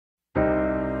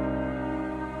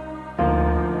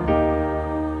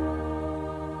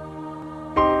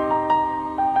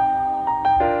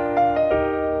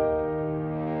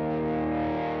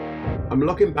I'm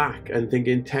looking back and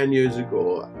thinking 10 years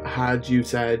ago, had you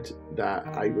said that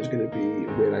I was going to be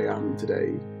where I am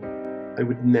today, I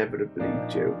would never have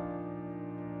believed you.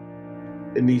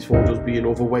 In these photos, being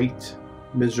overweight,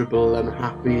 miserable,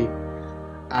 unhappy,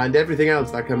 and everything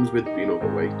else that comes with being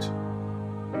overweight.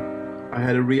 I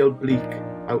had a real bleak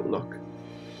outlook.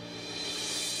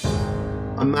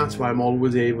 And that's why I'm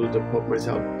always able to put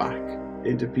myself back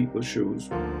into people's shoes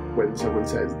when someone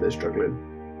says they're struggling.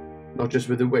 Not just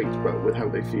with the weight, but with how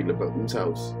they feel about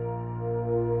themselves.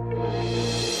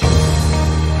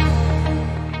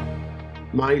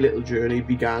 My little journey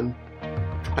began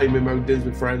climbing mountains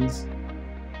with friends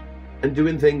and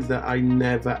doing things that I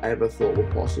never ever thought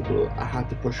were possible. I had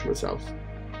to push myself.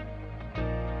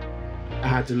 I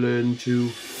had to learn to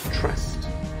trust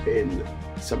in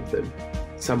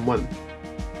someone.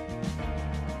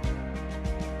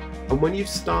 And when you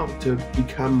start to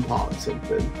become part of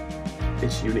something,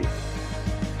 it's unique.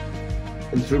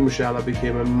 And through Michelle, I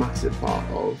became a massive part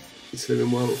of the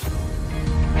slimming world.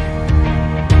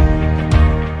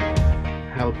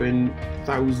 Helping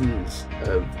thousands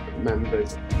of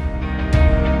members.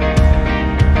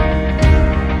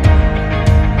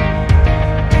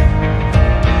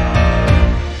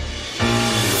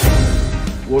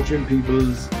 Watching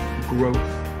people's growth,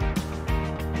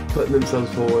 putting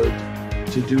themselves forward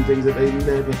to do things that they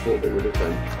never thought they would have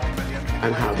done,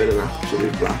 and having an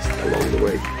absolute blast along the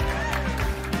way.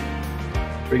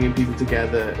 Bringing people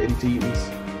together in teams,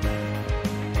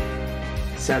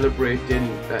 celebrating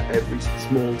every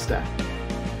small step,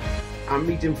 and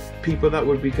meeting people that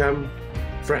would become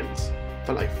friends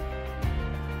for life.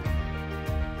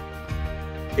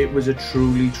 It was a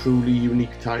truly, truly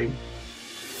unique time,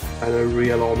 and a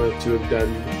real honour to have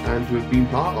done and to have been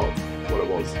part of what it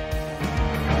was.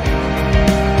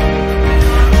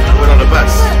 We're on a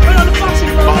bus. We're on a bus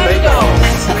in Barbados.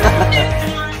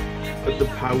 But the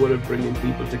power of bringing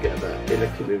people together in a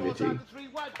community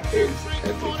is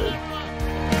everything.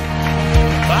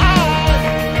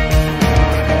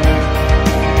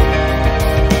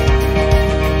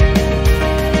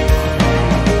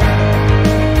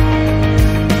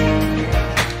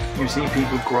 You see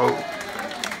people grow,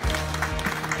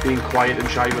 being quiet and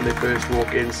shy when they first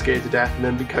walk in, scared to death, and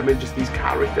then becoming just these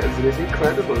characters, and it's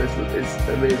incredible, it's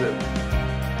amazing.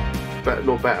 But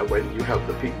no better when you help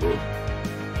the people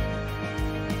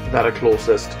that are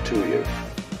closest to you.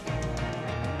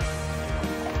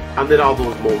 And there are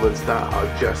those moments that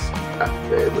are just up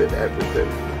there with everything.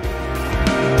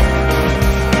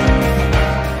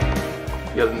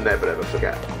 You'll never ever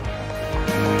forget.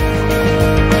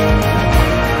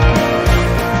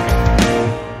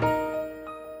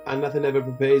 And nothing ever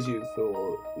prepares you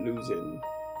for losing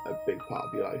a big part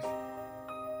of your life.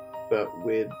 But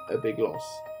with a big loss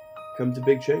comes a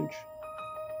big change.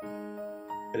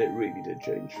 And it really did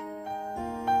change.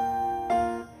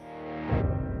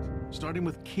 Starting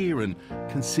with Kieron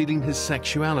concealing his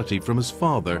sexuality from his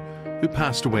father, who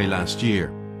passed away last year.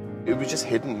 It was just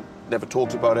hidden, never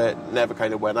talked about it, never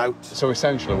kind of went out. So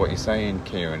essentially what you're saying,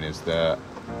 Kieron, is that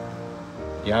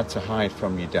you had to hide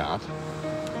from your dad,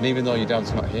 and even though your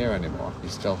dad's not here anymore,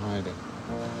 you're still hiding.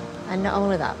 And not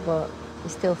only that, but you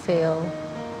still feel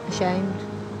ashamed.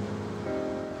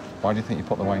 Why do you think you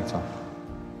put the weight on?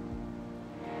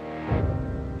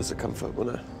 It's a comfort,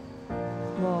 wasn't it?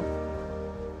 More.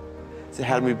 It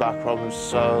held me back from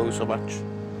so much.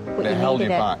 But it held you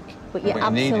back. But you needed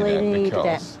absolutely it needed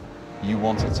because it. you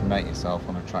wanted to make yourself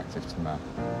unattractive to men.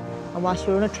 And whilst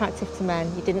you're unattractive to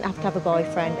men, you didn't have to have a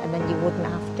boyfriend, and then you wouldn't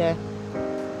have to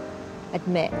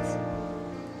admit.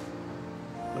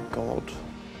 My God.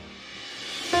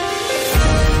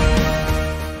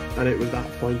 And it was that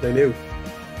point I knew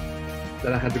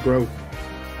that I had to grow.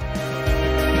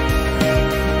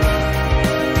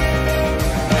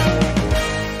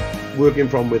 Working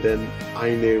from within,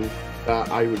 I knew that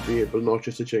I would be able not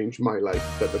just to change my life,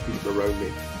 but the people around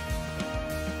me.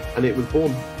 And it was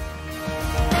born.